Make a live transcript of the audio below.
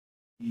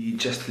I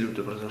često ljudi,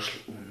 dobrodošli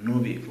u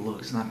novi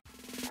vlog.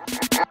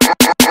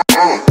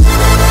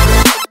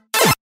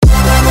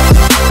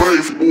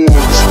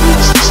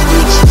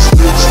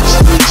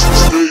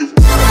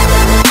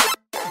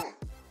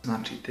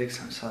 Znači, tek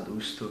sam sad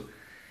ustao.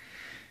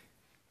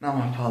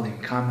 Nama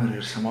palim kameru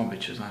jer sam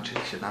obećao, znači da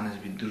će danas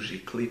biti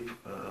duži klip.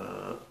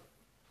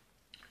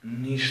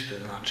 Ništa,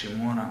 znači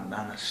moram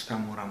danas, šta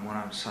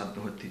moram sad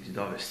otići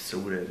dovesti se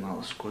u red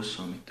malo s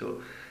kosom i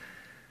to.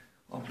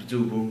 Opet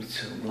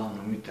zubomce,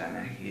 uglavnom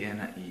jutarnja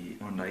higijena i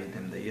onda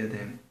idem da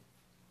jedem.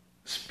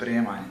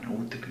 Spremanje na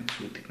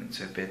utakmicu,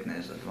 utakmica je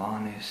 15 do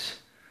 12.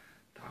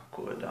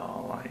 Tako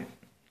da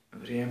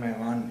vrijeme je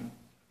van,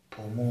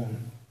 po mom,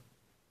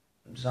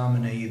 za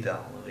mene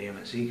idealno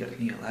vrijeme za igrat,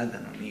 nije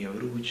ledeno, nije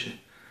vruće.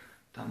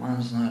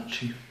 Taman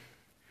znači.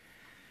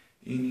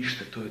 I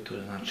ništa, to je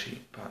to, znači,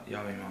 pa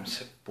javim vam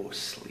se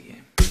poslije.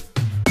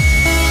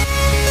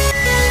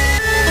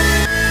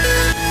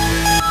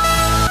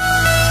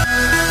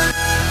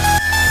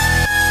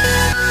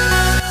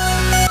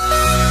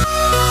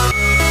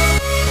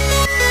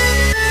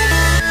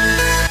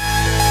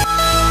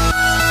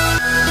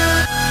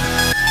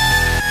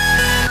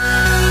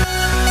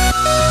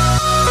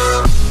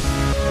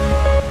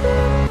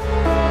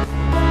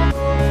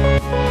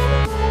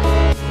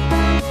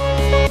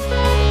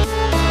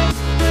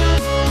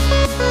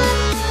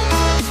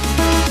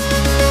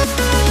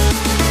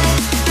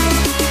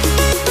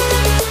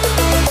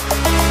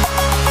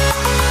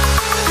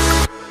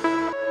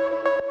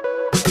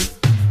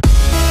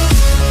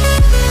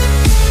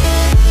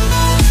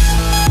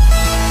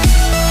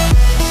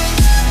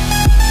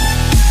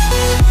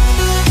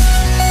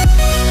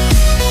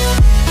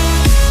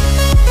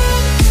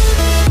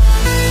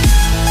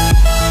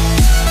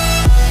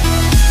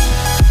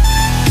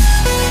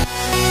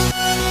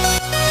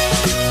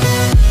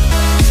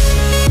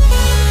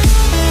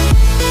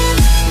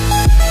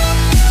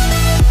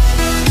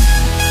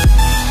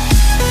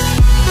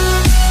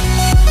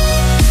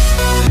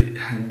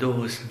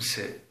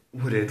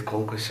 Ured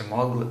koliko se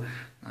moglo,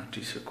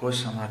 znači sve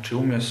kosom, znači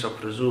umio se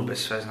opro zube,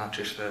 sve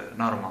znači što je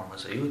normalno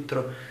za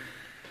jutro.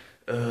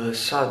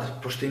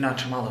 Sad, pošto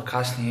inače malo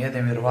kasnije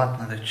jedem,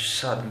 vjerovatno da ću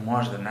sad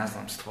možda, ne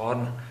znam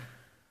stvarno,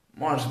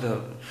 možda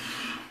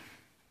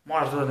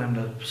odem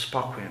da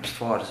spakujem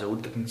stvar za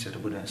utakmice, da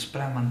budem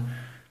spreman,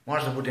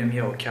 možda budem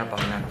jeo kebab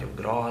negdje u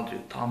gradu,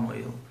 tamo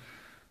ili,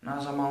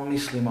 ne znam, ali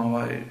mislim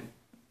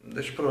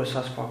da ću prvo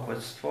sad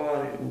spakovati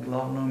stvari,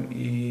 uglavnom,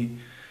 i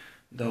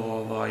da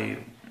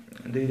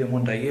da idem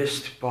onda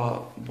jesti,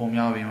 pa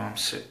javim vam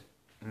se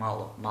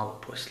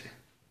malo poslije.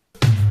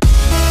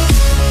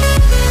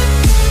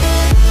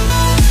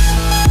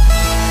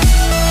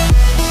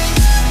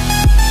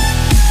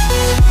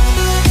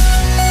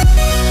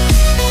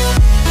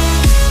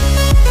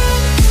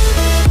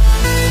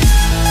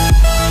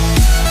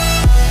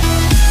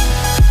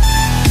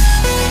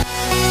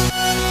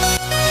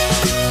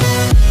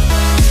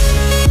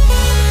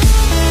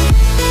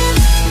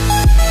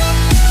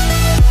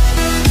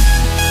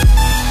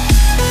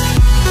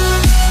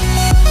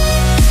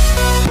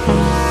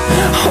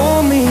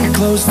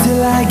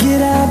 Till I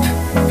get up,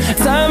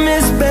 time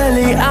is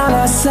barely on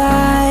our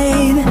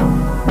side.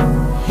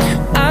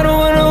 I don't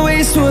wanna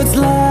waste what's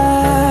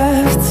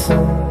left.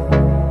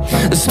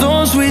 The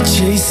storms we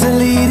chase are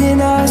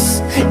leading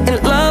us,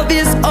 and love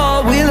is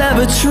all we'll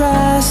ever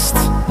trust.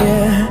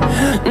 Yeah,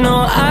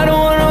 no, I don't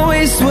wanna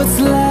waste what's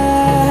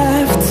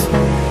left.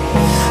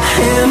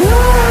 And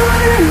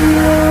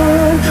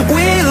on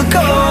we'll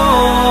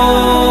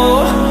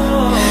go,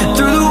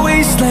 through the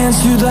wastelands,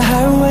 through the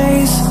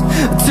highways,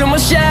 till my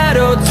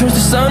shadow turns to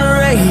sun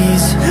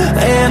rays.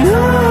 And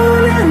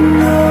on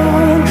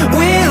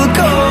we'll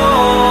go,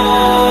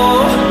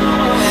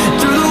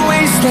 through the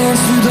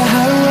wastelands, through the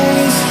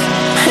highways,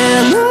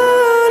 and on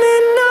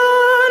we'll go.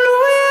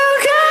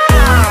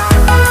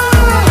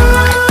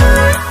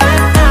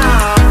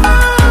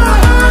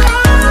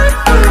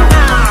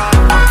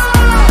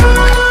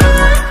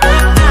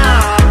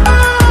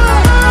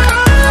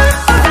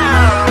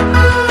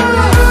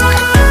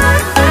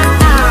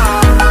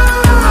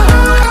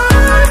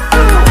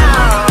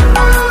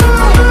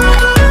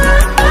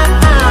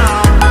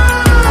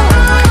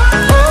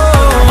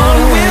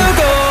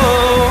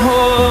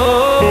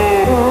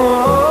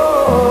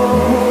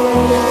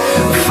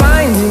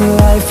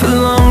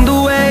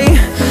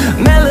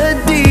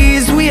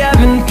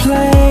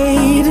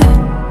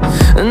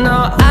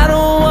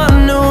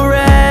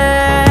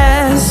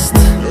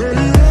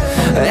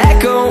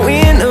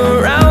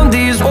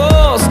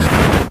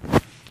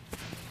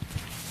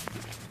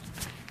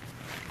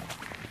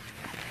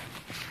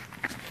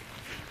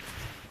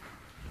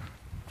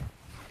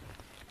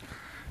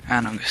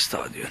 Eno ga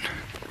stadion.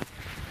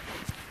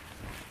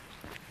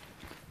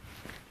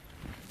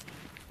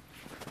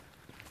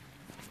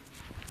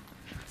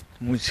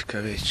 Muzika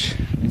već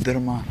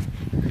drma,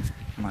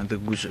 ima da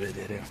gužve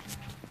dereo.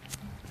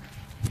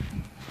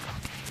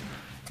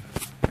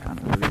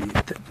 Eno ga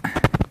vidite.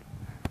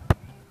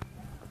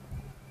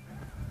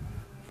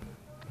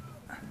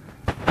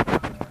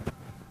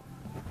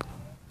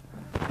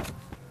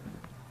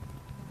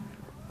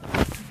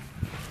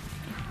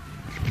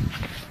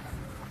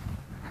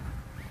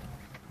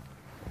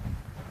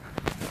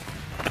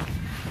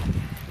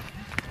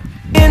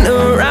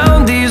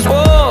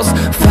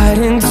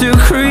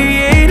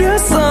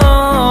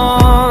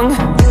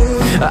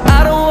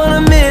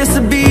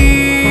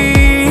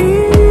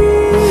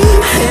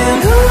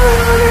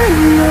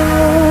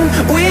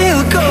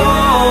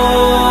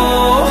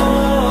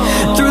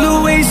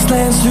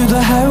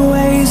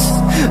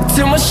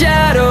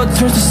 shadow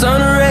turns to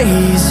sun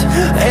rays,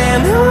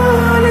 and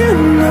on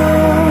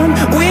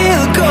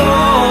we'll go,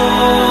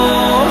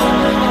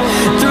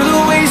 through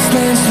the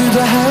wastelands, through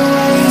the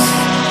highways,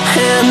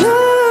 and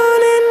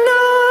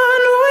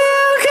on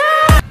we'll go.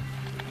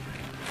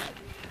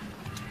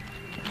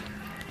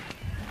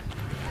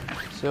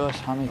 Servus,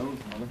 Hami.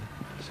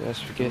 Servus,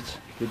 wie geht's?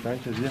 Gut,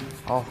 danke dir.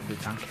 Auch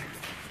gut, danke.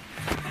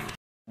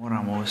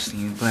 Moram ovo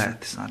snimiti,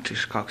 gledajte, znači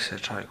kako se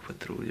čovjek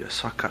potrudio,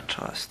 svaka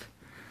čast.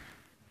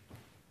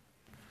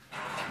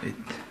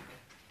 Vidite.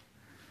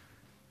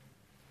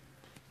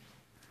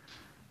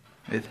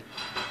 Vidite.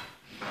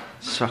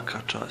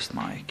 Svaka čast,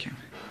 majke mi.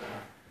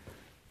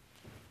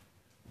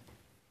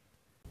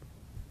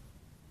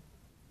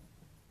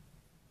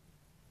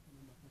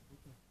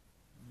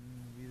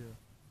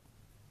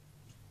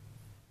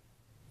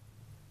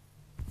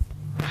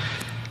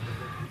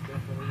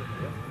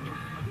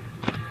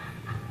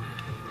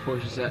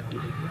 Hoje Zé.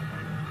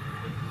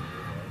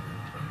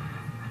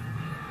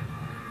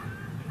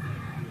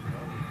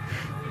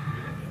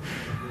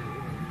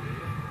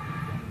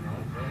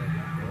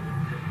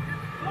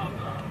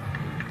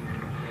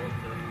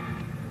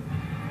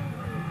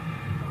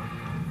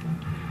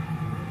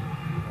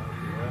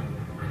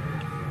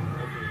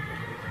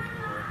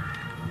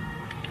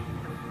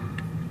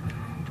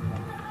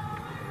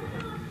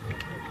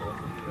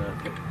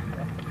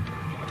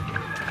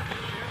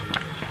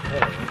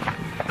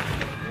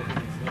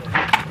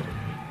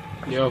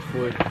 Ja,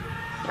 voll.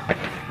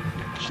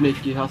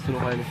 Schnecki, hast du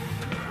noch eine?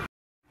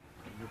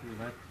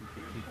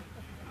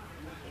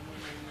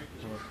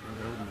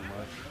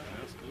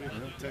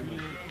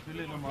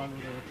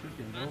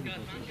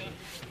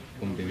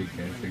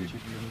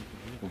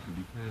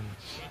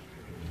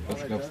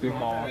 Was glaubst du?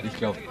 Ich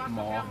glaube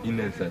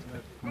Innenseite.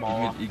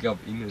 Ich glaube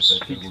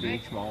Innenseite. Fix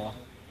nicht Mauer.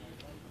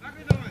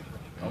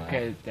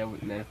 Okay, der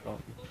wird nicht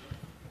laufen.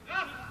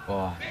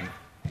 Boah.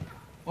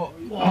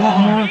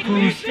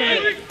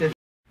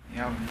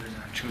 Ja,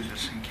 znači uzeo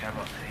sam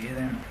kebab da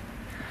jedem.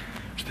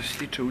 Što se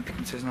tiče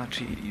utakmice,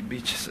 znači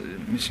bit će,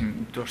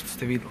 mislim, to što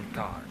ste vidjeli,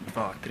 ta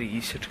 2-3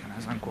 isječka,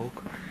 ne znam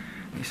koliko,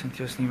 nisam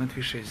htio snimati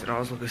više iz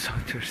razloga,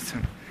 zato što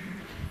sam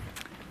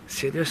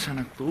sjedio sam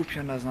na klupi,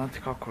 onda znate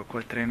kako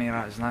ko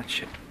trenira,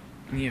 znači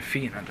nije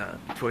fino da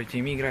tvoj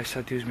tim igra i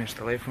sad ti uzmeš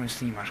telefon i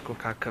snimaš ko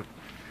kakav,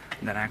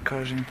 da ne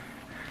kažem.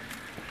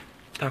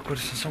 Tako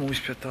da sam samo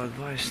uspio to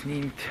dvoje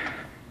snimiti.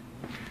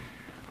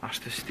 A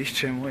što se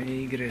tiče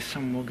moje igre,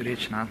 samo mogu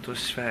reći na to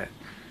sve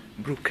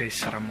bruka i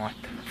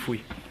sramota, fuj.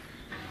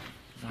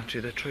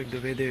 Znači da čovjek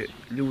dovede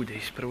ljude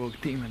iz prvog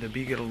tima da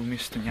bi igrali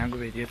umjesto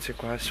njegove djece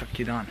koja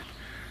svaki dan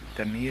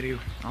treniraju,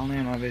 ali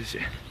nema veze.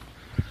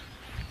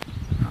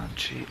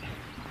 Znači,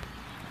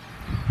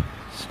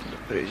 samo da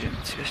pređem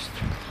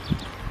cestu.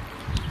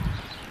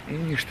 I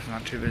ništa,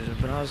 znači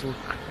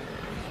bezobrazluk,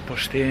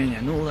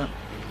 poštenje nula,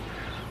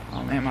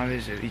 ali nema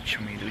veze, vidit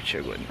ćemo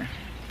iduće godine.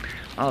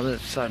 Ali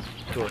sad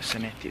to se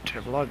ne tiče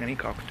vloga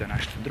nikako, to je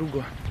nešto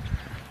drugo.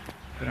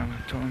 Prema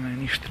tome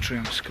ništa,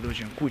 čujemo se kad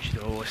dođem kući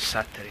da ovo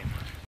saterimo.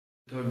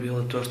 To je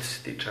bilo to što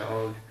se tiče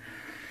ovog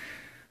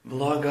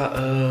vloga.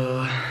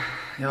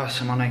 Ja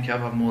sam onaj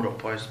kebab morao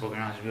pojesti zbog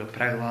nas bio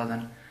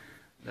pregladan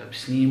da bi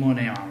snimao,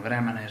 nemam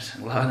vremena jer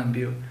sam gladan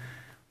bio.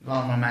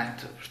 Uglavnom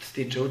eto, što se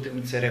tiče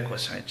utakmice rekao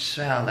sam već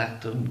sve, ali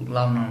eto,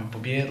 uglavnom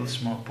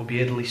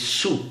pobjedili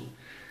su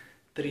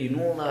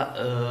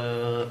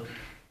 3-0.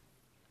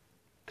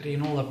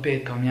 3-0,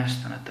 5.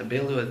 mjesto na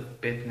tabeli od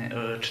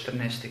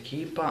 14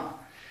 ekipa.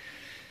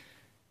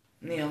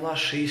 Nije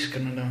loše,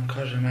 iskreno da vam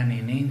kažem,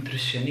 meni ne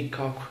interesuje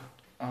nikako.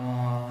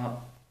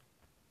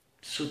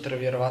 Sutra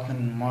vjerovatno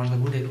možda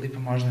bude klipa,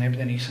 možda ne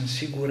bude, nisam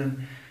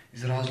siguran.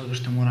 Iz razloga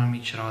što moram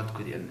ići raditi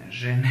kod jedne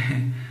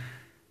žene.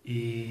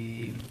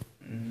 I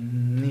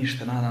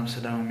ništa, nadam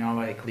se da vam je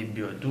ovaj klip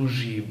bio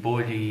duži,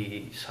 bolji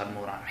i sad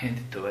moram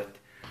editovati.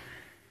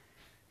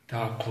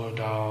 Tako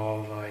da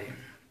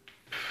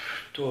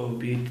to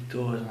biti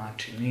to,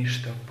 znači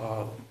ništa,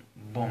 pa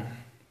bom,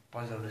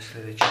 pozdrav do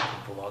sljedećeg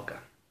vloga.